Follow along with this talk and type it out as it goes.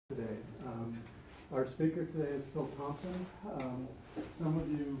Today. Our speaker today is Phil Thompson. Some of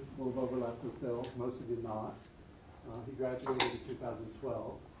you will have overlapped with Phil, most of you not. He graduated in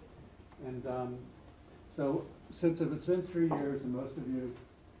 2012. And so since it's been 3 years and most of you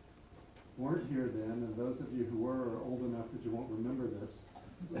weren't here then, and those of you who were are old enough that you won't remember this,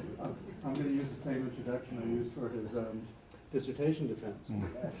 I'm going to use the same introduction I used for his dissertation defense.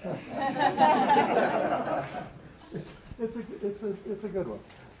 It's a good one.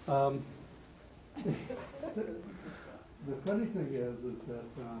 The funny thing is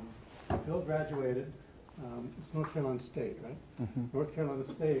that Phil graduated, it's North Carolina State, right? Mm-hmm. North Carolina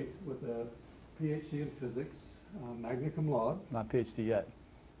State with a PhD in physics, magna cum laude. Not PhD yet.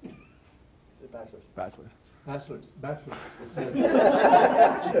 Bachelor's. Bachelor's. Bachelor's. So,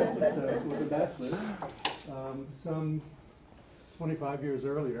 with a bachelor's. Some 25 years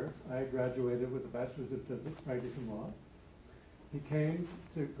earlier, I graduated with a bachelor's in physics, magna cum laude. He came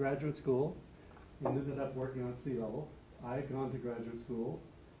to graduate school and ended up working on sea level. I had gone to graduate school,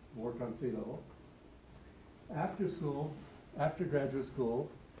 worked on sea level. After graduate school,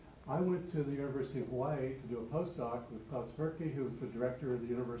 I went to the University of Hawaii to do a postdoc with Klaus Ferke, who was the director of the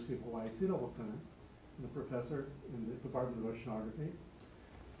University of Hawaii Sea Level Center and a professor in the Department of Oceanography.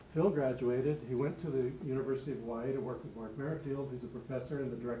 Phil graduated. He went to the University of Hawaii to work with Mark Merrifield, who's a professor and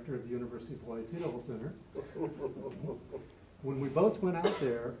the director of the University of Hawaii Sea Level Center. When we both went out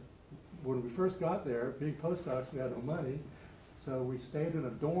there, when we first got there, being postdocs, we had no money, so we stayed in a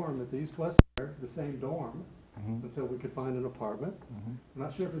dorm at the East West Center, the same dorm, mm-hmm. until we could find an apartment. Mm-hmm. I'm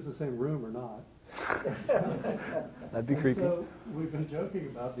not sure if it's the same room or not. That'd be creepy. So we've been joking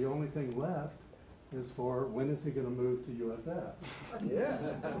about the only thing left is for when is he going to move to USF? Yeah.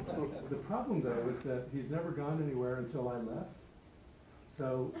 The problem, though, is that he's never gone anywhere until I left.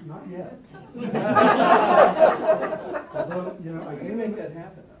 So, not yet. Although, you know, I gave him that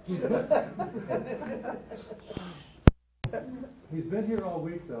happen. He's been here all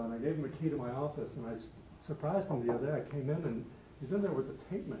week, though, and I gave him a key to my office, and I surprised him the other day. I came in, and he's in there with a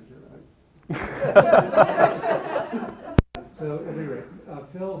tape measure, right? So, at any rate,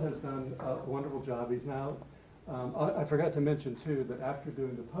 Phil has done a wonderful job. He's now, I forgot to mention, too, that after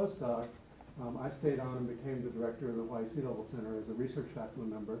doing the postdoc, I stayed on and became the director of the Hawaii Sea Level Center as a research faculty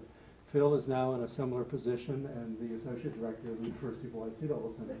member. Phil is now in a similar position and the associate director of the University of Hawaii Sea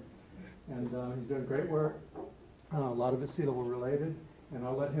Level Center. And he's doing great work. A lot of it's sea level related, and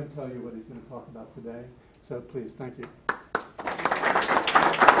I'll let him tell you what he's going to talk about today. So please, thank you.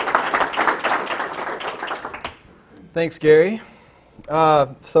 Thanks, Gary.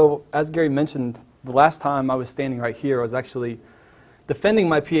 So as Gary mentioned, the last time I was standing right here, I was actually defending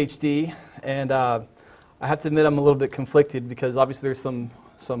my PhD, and I have to admit I'm a little bit conflicted because obviously there's some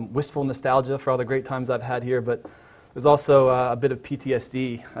wistful nostalgia for all the great times I've had here, but there's also a bit of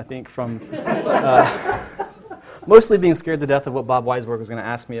PTSD, I think, from mostly being scared to death of what Bob Weisberg was going to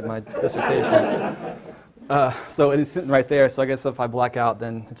ask me at my dissertation. So it is sitting right there, so I guess if I black out,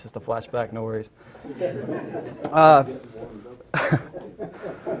 then it's just a flashback, no worries.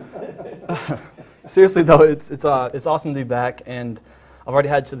 Seriously, though, it's awesome to be back, and I've already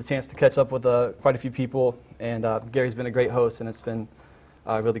had the chance to catch up with quite a few people, and Gary's been a great host, and it's been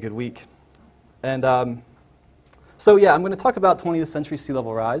a really good week. And so, yeah, I'm going to talk about 20th century sea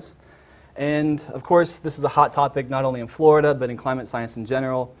level rise. And, of course, this is a hot topic not only in Florida, but in climate science in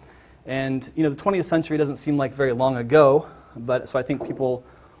general. And, you know, the 20th century doesn't seem like very long ago, but so I think people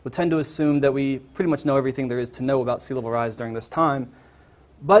would tend to assume that we pretty much know everything there is to know about sea level rise during this time.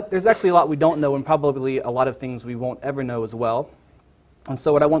 But there's actually a lot we don't know, and probably a lot of things we won't ever know as well. And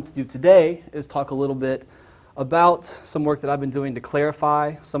so what I want to do today is talk a little bit about some work that I've been doing to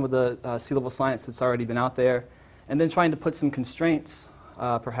clarify some of the sea level science that's already been out there, and then trying to put some constraints,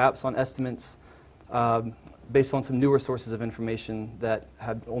 perhaps, on estimates based on some newer sources of information that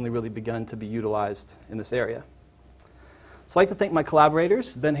have only really begun to be utilized in this area. So I'd like to thank my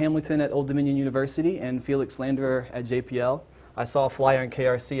collaborators, Ben Hamilton at Old Dominion University and Felix Landerer at JPL. I saw a flyer in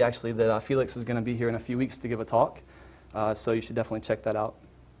KRC, actually, that Felix is going to be here in a few weeks to give a talk. So you should definitely check that out.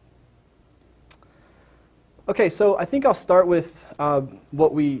 Okay, so I think I'll start with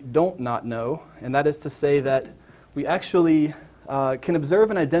what we don't not know, and that is to say that we actually can observe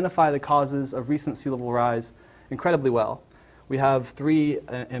and identify the causes of recent sea level rise incredibly well. We have three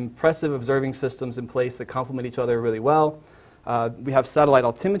impressive observing systems in place that complement each other really well. We have satellite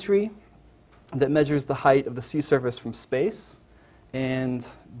altimetry that measures the height of the sea surface from space, and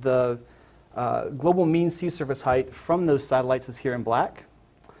the global mean sea surface height from those satellites is here in black.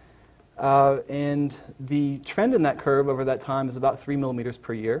 And the trend in that curve over that time is about 3 millimeters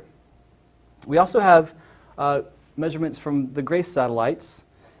per year. We also have measurements from the GRACE satellites,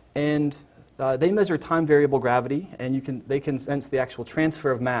 And they measure time variable gravity, and they can sense the actual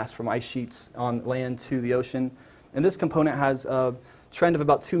transfer of mass from ice sheets on land to the ocean. And this component has a trend of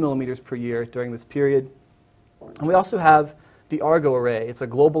about 2 millimeters per year during this period. And we also have the Argo array. It's a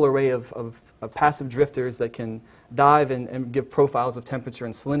global array of passive drifters that can dive and give profiles of temperature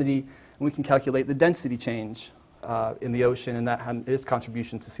and salinity. And we can calculate the density change in the ocean, and that has its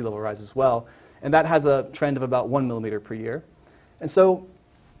contribution to sea level rise as well. And that has a trend of about 1 millimeter per year. And so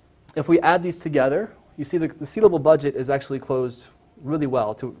if we add these together, you see the sea level budget is actually closed really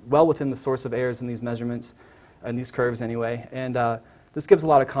well, well within the source of errors in these measurements, and these curves anyway. And this gives a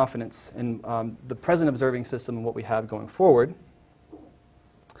lot of confidence in the present observing system and what we have going forward.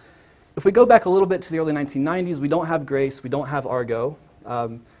 If we go back a little bit to the early 1990s, we don't have GRACE, we don't have Argo,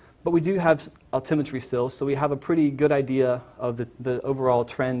 but we do have altimetry still, so we have a pretty good idea of the overall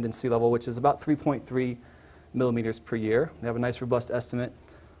trend in sea level, which is about 3.3 millimeters per year. We have a nice robust estimate.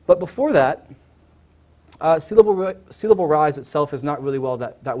 But before that, sea level rise itself is not really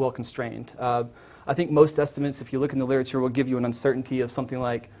that well constrained. I think most estimates, if you look in the literature, will give you an uncertainty of something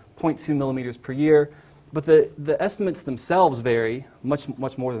like 0.2 millimeters per year. But the estimates themselves vary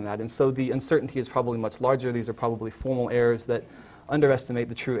much more than that. And so the uncertainty is probably much larger. These are probably formal errors that underestimate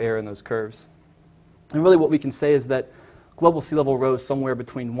the true error in those curves. And really what we can say is that global sea level rose somewhere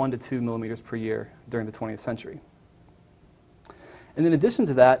between 1 to 2 millimeters per year during the 20th century. And in addition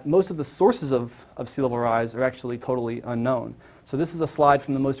to that, most of the sources of sea level rise are actually totally unknown. So this is a slide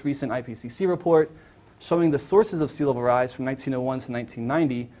from the most recent IPCC report showing the sources of sea level rise from 1901 to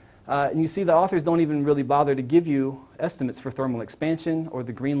 1990. And you see the authors don't even really bother to give you estimates for thermal expansion or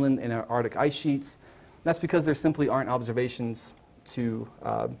the Greenland and Arctic ice sheets. That's because there simply aren't observations to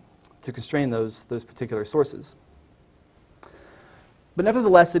constrain those particular sources. But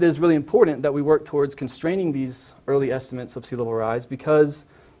nevertheless, it is really important that we work towards constraining these early estimates of sea level rise because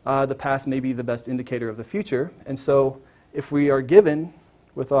the past may be the best indicator of the future. And so if we are given,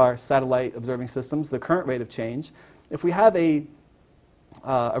 with our satellite observing systems, the current rate of change, if we have a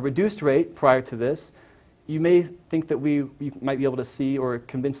reduced rate prior to this, you may think that you might be able to see or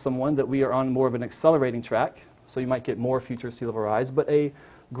convince someone that we are on more of an accelerating track, so you might get more future sea level rise. But a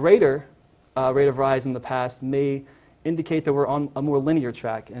greater rate of rise in the past may indicate that we're on a more linear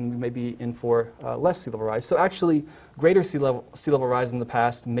track and we may be in for less sea level rise. So actually, greater sea level rise in the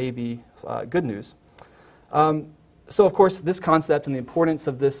past may be good news. So of course, this concept and the importance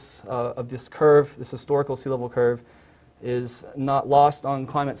of this curve, this historical sea level curve, is not lost on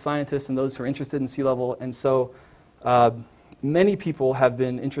climate scientists and those who are interested in sea level. And so many people have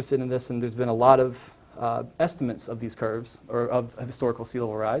been interested in this, and there's been a lot of estimates of these curves, or of historical sea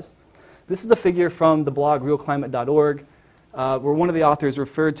level rise. This is a figure from the blog realclimate.org, where one of the authors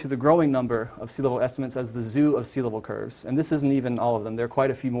referred to the growing number of sea level estimates as the zoo of sea level curves. And this isn't even all of them. There are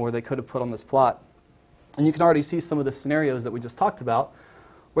quite a few more they could have put on this plot. And you can already see some of the scenarios that we just talked about,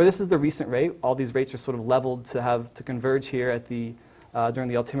 where this is the recent rate. All these rates are sort of leveled to converge here at during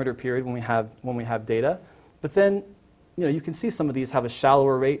the altimeter period when we have data. But then, you can see some of these have a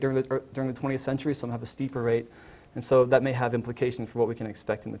shallower rate during the 20th century. Some have a steeper rate, and so that may have implications for what we can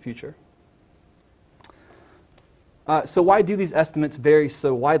expect in the future. So why do these estimates vary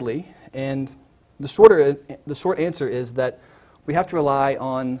so widely? And the short answer is that we have to rely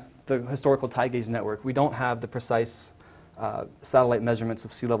on the historical tide gauge network. We don't have the precise satellite measurements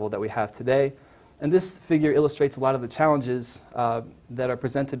of sea level that we have today. And this figure illustrates a lot of the challenges that are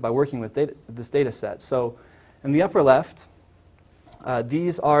presented by working with this data set. So in the upper left,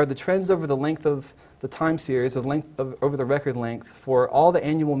 these are the trends over the length of the time series, over the record length for all the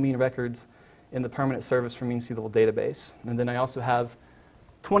annual mean records in the Permanent Service for Mean Sea Level database. And then I also have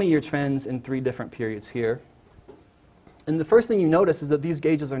 20-year trends in 3 different periods here. And the first thing you notice is that these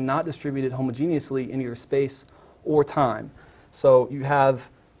gauges are not distributed homogeneously in either space or time. So you have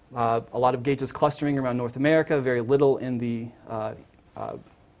a lot of gauges clustering around North America, very little in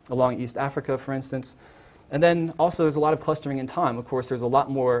along East Africa, for instance. And then also there's a lot of clustering in time. Of course, there's a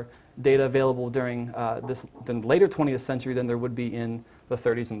lot more data available during the later 20th century than there would be in the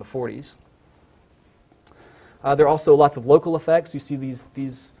 30s and the 40s. There are also lots of local effects. You see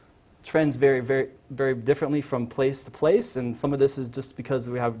these trends vary very differently from place to place, and some of this is just because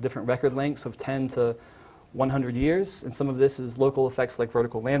we have different record lengths of 10 to 100 years, and some of this is local effects like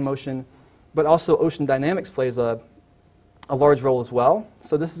vertical land motion, but also ocean dynamics plays a large role as well.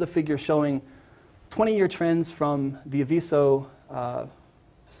 So this is a figure showing 20-year trends from the Aviso.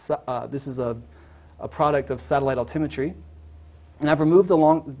 This is a product of satellite altimetry. And I've removed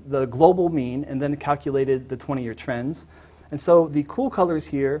the global mean and then calculated the 20-year trends. And so the cool colors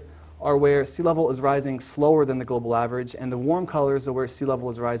here are where sea level is rising slower than the global average, and the warm colors are where sea level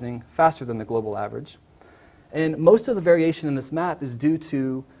is rising faster than the global average. And most of the variation in this map is due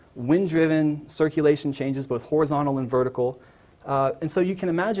to wind-driven circulation changes, both horizontal and vertical. And so you can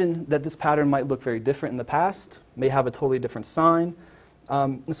imagine that this pattern might look very different in the past, may have a totally different sign.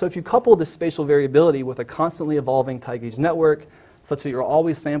 And so if you couple this spatial variability with a constantly evolving tide gauge network, such that you're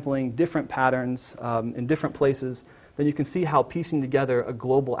always sampling different patterns in different places, then you can see how piecing together a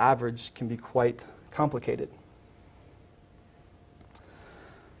global average can be quite complicated.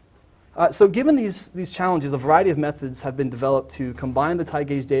 So given these challenges, a variety of methods have been developed to combine the tide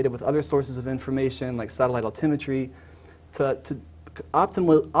gauge data with other sources of information like satellite altimetry to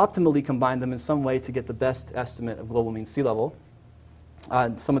optimally combine them in some way to get the best estimate of global mean sea level.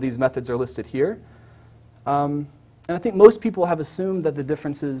 Some of these methods are listed here. And I think most people have assumed that the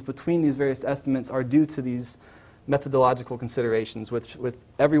differences between these various estimates are due to these methodological considerations, with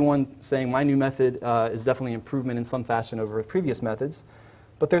everyone saying my new method is definitely an improvement in some fashion over previous methods.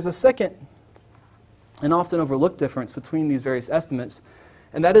 But there's a second and often overlooked difference between these various estimates,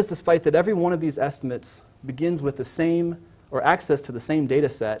 and that is despite that every one of these estimates begins with the same, or access to the same data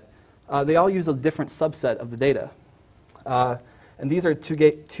set, they all use a different subset of the data. And these are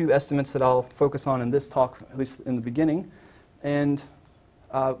two estimates that I'll focus on in this talk, at least in the beginning. And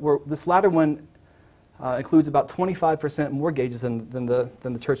this latter one includes about 25% more gauges than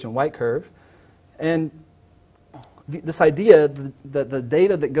the Church and White curve. And this idea that the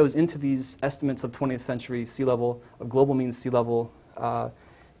data that goes into these estimates of 20th century sea level, of global mean sea level,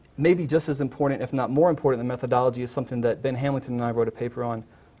 may be just as important, if not more important than methodology, is something that Ben Hamilton and I wrote a paper on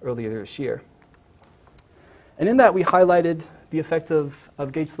earlier this year. And in that, we highlighted the effect of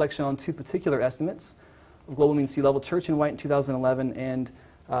gauge selection on two particular estimates of global mean sea level, Church and White in 2011, and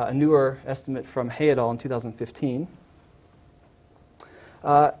a newer estimate from Hay et al. In 2015.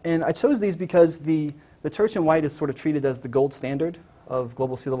 And I chose these because the Church and White is sort of treated as the gold standard of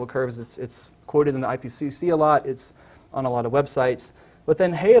global sea level curves. It's quoted in the IPCC a lot. It's on a lot of websites. But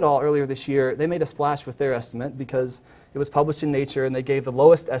then Hay et al. Earlier this year, they made a splash with their estimate because it was published in Nature, and they gave the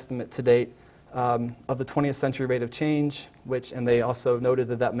lowest estimate to date of the 20th century rate of change, and they also noted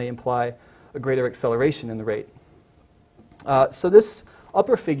that that may imply a greater acceleration in the rate. So this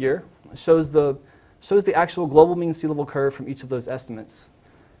upper figure shows the actual global mean sea level curve from each of those estimates.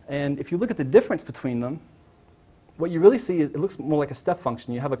 And if you look at the difference between them, what you really see is it looks more like a step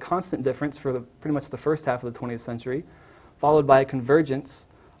function. You have a constant difference for pretty much the first half of the 20th century, followed by a convergence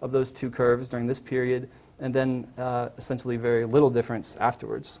of those two curves during this period, and then essentially very little difference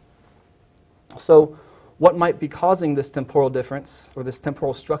afterwards. So what might be causing this temporal difference, or this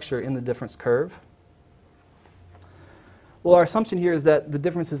temporal structure in the difference curve? Well, our assumption here is that the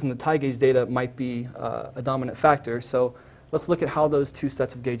differences in the tide gauge data might be a dominant factor. So let's look at how those two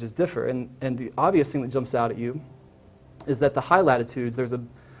sets of gauges differ. And the obvious thing that jumps out at you is that the high latitudes, there's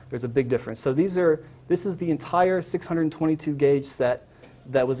a big difference. So this is the entire 622 gauge set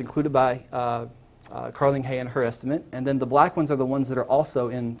that was included by Carling Hay in her estimate. And then the black ones are the ones that are also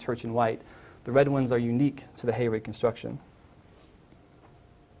in Church and White. The red ones are unique to the Hay reconstruction.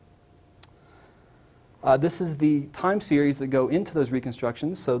 This is the time series that go into those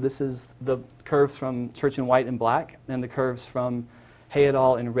reconstructions. So this is the curves from Church and White in black, and the curves from Hay et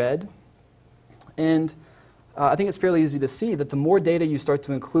al. In red. And I think it's fairly easy to see that the more data you start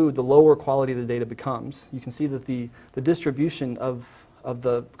to include, the lower quality the data becomes. You can see that the distribution of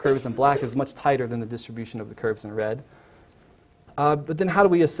the curves in black is much tighter than the distribution of the curves in red. But then how do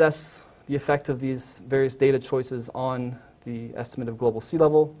we assess the effect of these various data choices on the estimate of global sea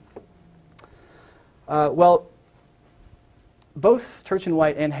level? Well, both Church and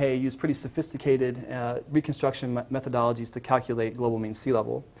White and Hay use pretty sophisticated reconstruction methodologies to calculate global mean sea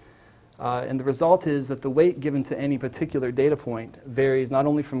level. And the result is that the weight given to any particular data point varies not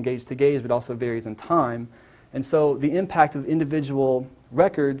only from gauge to gauge, but also varies in time. And so the impact of individual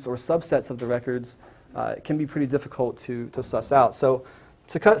records or subsets of the records can be pretty difficult to suss out. So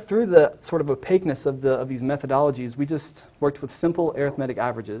to cut through the sort of opaqueness of these methodologies, we just worked with simple arithmetic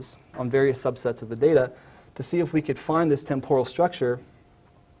averages on various subsets of the data to see if we could find this temporal structure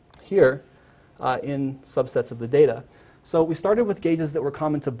here in subsets of the data. So we started with gauges that were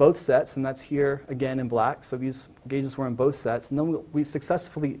common to both sets, and that's here again in black. So these gauges were in both sets. And then we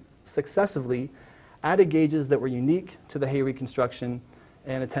successively added gauges that were unique to the Hay reconstruction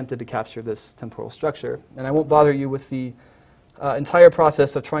and attempted to capture this temporal structure. And I won't bother you with the entire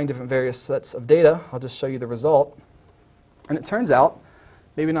process of trying different various sets of data. I'll just show you the result. And it turns out,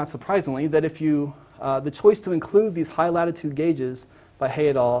 maybe not surprisingly, that if you the choice to include these high latitude gauges by Hay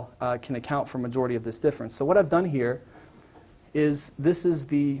et al. Can account for a majority of this difference. So what I've done here is this is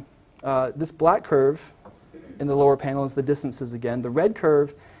the this black curve in the lower panel is the distances again. The red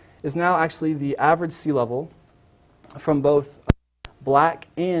curve is now actually the average sea level from both black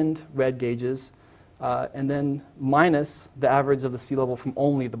and red gauges, and then minus the average of the sea level from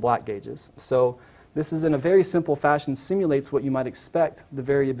only the black gauges. So this is in a very simple fashion simulates what you might expect the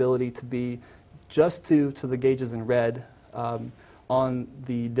variability to be just due to the gauges in red on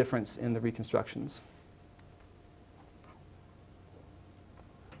the difference in the reconstructions.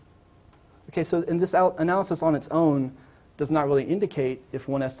 Okay, so in this analysis on its own does not really indicate if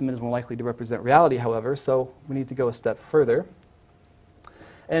one estimate is more likely to represent reality, however, so we need to go a step further.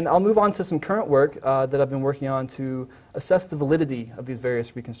 And I'll move on to some current work that I've been working on to assess the validity of these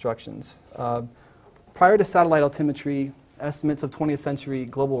various reconstructions. Prior to satellite altimetry, estimates of 20th century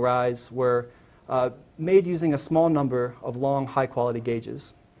global rise were made using a small number of long, high-quality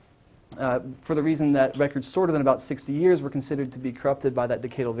gauges. For the reason that records shorter than about 60 years were considered to be corrupted by that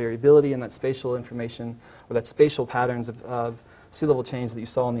decadal variability and that spatial information, or that spatial patterns of sea level change that you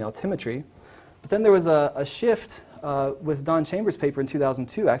saw in the altimetry. But then there was a shift with Don Chambers' paper in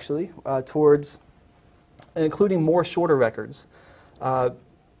 2002, actually, towards including more shorter records,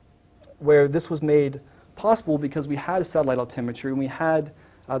 where this was made possible because we had a satellite altimetry and we had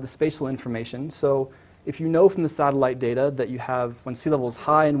the spatial information. So if you know from the satellite data that you have when sea level is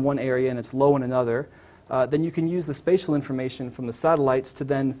high in one area and it's low in another, then you can use the spatial information from the satellites to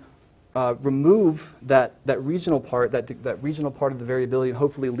then remove that regional part, that regional part of the variability, and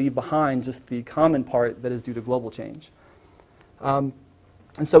hopefully leave behind just the common part that is due to global change. And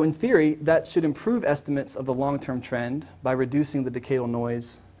so in theory, that should improve estimates of the long-term trend by reducing the decadal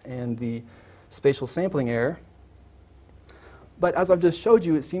noise and the spatial sampling error. But as I've just showed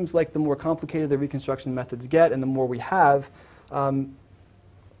you, it seems like the more complicated the reconstruction methods get and the more we have, it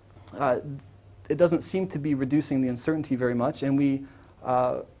doesn't seem to be reducing the uncertainty very much. And these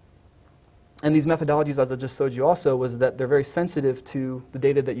methodologies, as I just showed you also, was that they're very sensitive to the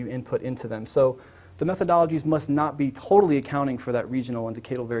data that you input into them. So the methodologies must not be totally accounting for that regional and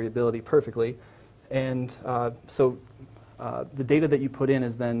decadal variability perfectly. And so the data that you put in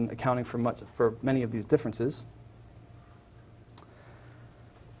is then accounting for many of these differences.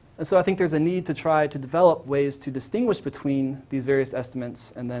 And so I think there's a need to try to develop ways to distinguish between these various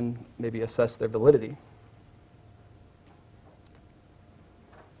estimates and then maybe assess their validity.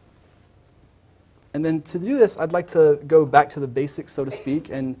 And then to do this, I'd like to go back to the basics, so to speak,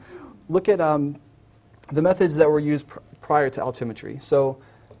 and look at the methods that were used prior to altimetry. So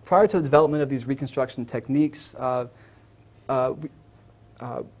prior to the development of these reconstruction techniques, we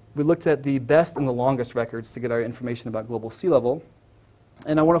looked at the best and the longest records to get our information about global sea level.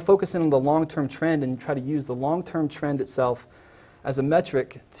 And I want to focus in on the long-term trend and try to use the long-term trend itself as a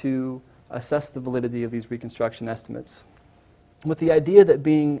metric to assess the validity of these reconstruction estimates. With the idea that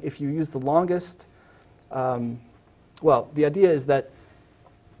being, if you use the longest, well, the idea is that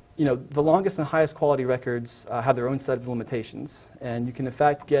the longest and highest quality records have their own set of limitations. And you can, in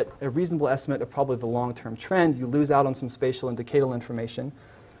fact, get a reasonable estimate of probably the long-term trend. You lose out on some spatial and decadal information.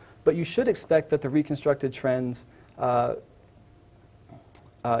 But you should expect that the reconstructed trends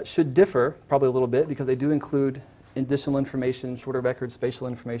should differ probably a little bit because they do include additional information, shorter records, spatial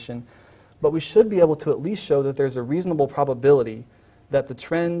information. But we should be able to at least show that there's a reasonable probability that the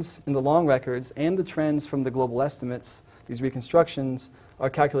trends in the long records and the trends from the global estimates, these reconstructions, are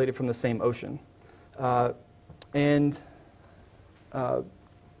calculated from the same ocean. Well,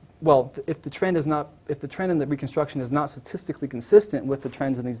 if the trend in the reconstruction is not statistically consistent with the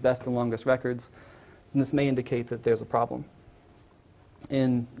trends in these best and longest records, then this may indicate that there's a problem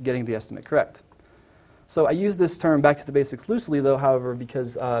in getting the estimate correct. So I use this term back to the basics loosely, though, however,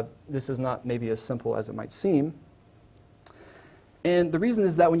 because this is not maybe as simple as it might seem. And the reason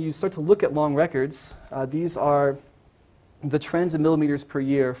is that when you start to look at long records, these are the trends in millimeters per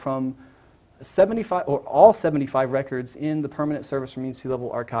year from 75, or all 75 records in the Permanent Surface Marine Sea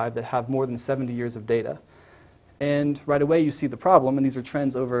Level Archive that have more than 70 years of data. And right away you see the problem, and these are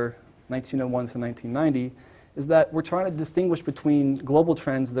trends over 1901 to 1990, is that we're trying to distinguish between global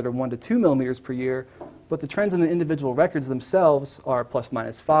trends that are 1 to 2 millimeters per year, but the trends in the individual records themselves are plus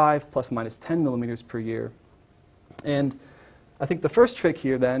minus 5, plus minus 10 millimeters per year. And I think the first trick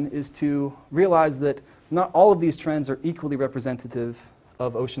here then is to realize that not all of these trends are equally representative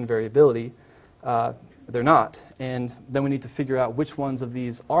of ocean variability. They're not. And then we need to figure out which ones of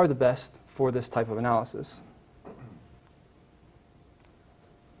these are the best for this type of analysis.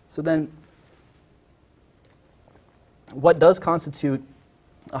 So then, what does constitute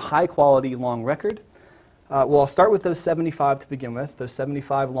a high-quality long record? Well, I'll start with those 75 to begin with, those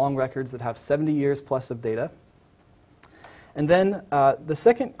 75 long records that have 70 years plus of data. And then the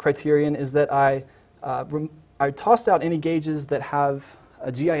second criterion is that I tossed out any gauges that have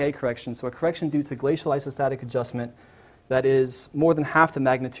a GIA correction, so a correction due to glacial isostatic adjustment that is more than half the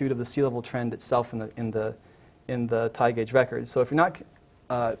magnitude of the sea level trend itself in the tide gauge record. So if you're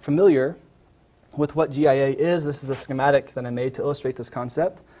not familiar with what GIA is, this is a schematic that I made to illustrate this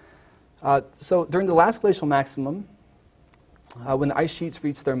concept. So during the last glacial maximum, when the ice sheets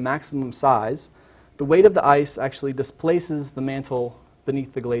reach their maximum size, the weight of the ice actually displaces the mantle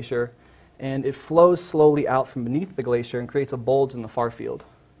beneath the glacier, and it flows slowly out from beneath the glacier and creates a bulge in the far field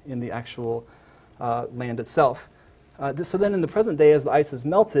in the actual land itself. So then in the present day, as the ice is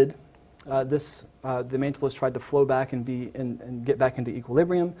melted, the mantle has tried to flow back and get back into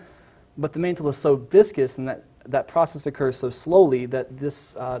equilibrium, but the mantle is so viscous and that process occurs so slowly that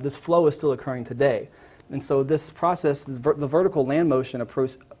this flow is still occurring today. And so this process, the vertical land motion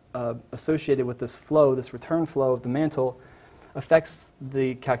associated with this flow, this return flow of the mantle, affects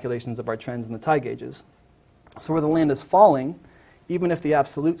the calculations of our trends in the tide gauges. So where the land is falling, even if the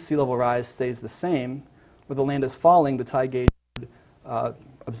absolute sea level rise stays the same, where the land is falling, the tide gauge would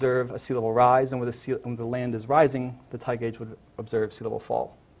observe a sea level rise, and where the land is rising, the tide gauge would observe sea level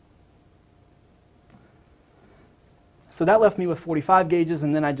fall. So that left me with 45 gauges,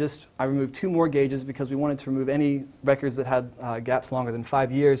 and then I removed 2 more gauges because we wanted to remove any records that had gaps longer than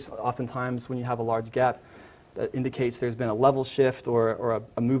 5 years. Oftentimes when you have a large gap, that indicates there's been a level shift or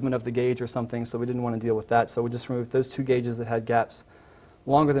a movement of the gauge or something, so we didn't want to deal with that. So we just removed those 2 gauges that had gaps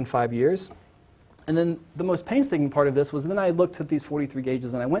longer than 5 years. And then the most painstaking part of this was then I looked at these 43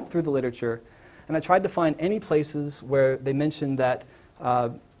 gauges and I went through the literature and I tried to find any places where they mentioned that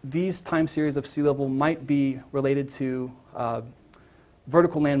these time series of sea level might be related to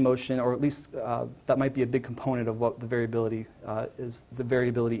vertical land motion, or at least that might be a big component of what the variability is, the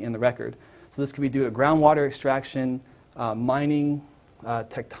variability in the record. So this could be due to groundwater extraction, mining,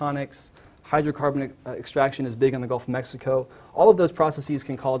 tectonics, hydrocarbon extraction is big in the Gulf of Mexico. All of those processes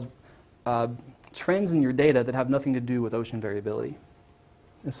can cause trends in your data that have nothing to do with ocean variability.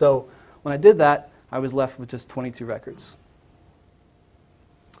 And so when I did that, I was left with just 22 records.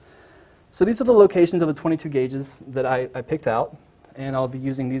 So these are the locations of the 22 gauges that I picked out, and I'll be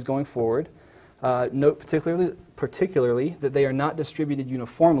using these going forward. Note particularly that they are not distributed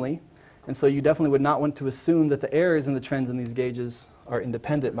uniformly, and so you definitely would not want to assume that the errors in the trends in these gauges are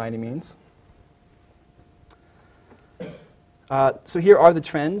independent by any means. So here are the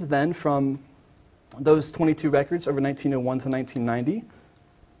trends then from those 22 records over 1901 to 1990.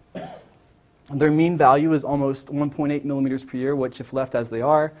 Their mean value is almost 1.8 millimeters per year, which if left as they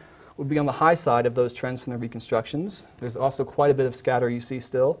are, would be on the high side of those trends from the reconstructions. There's also quite a bit of scatter you see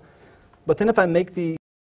still. But then if I make the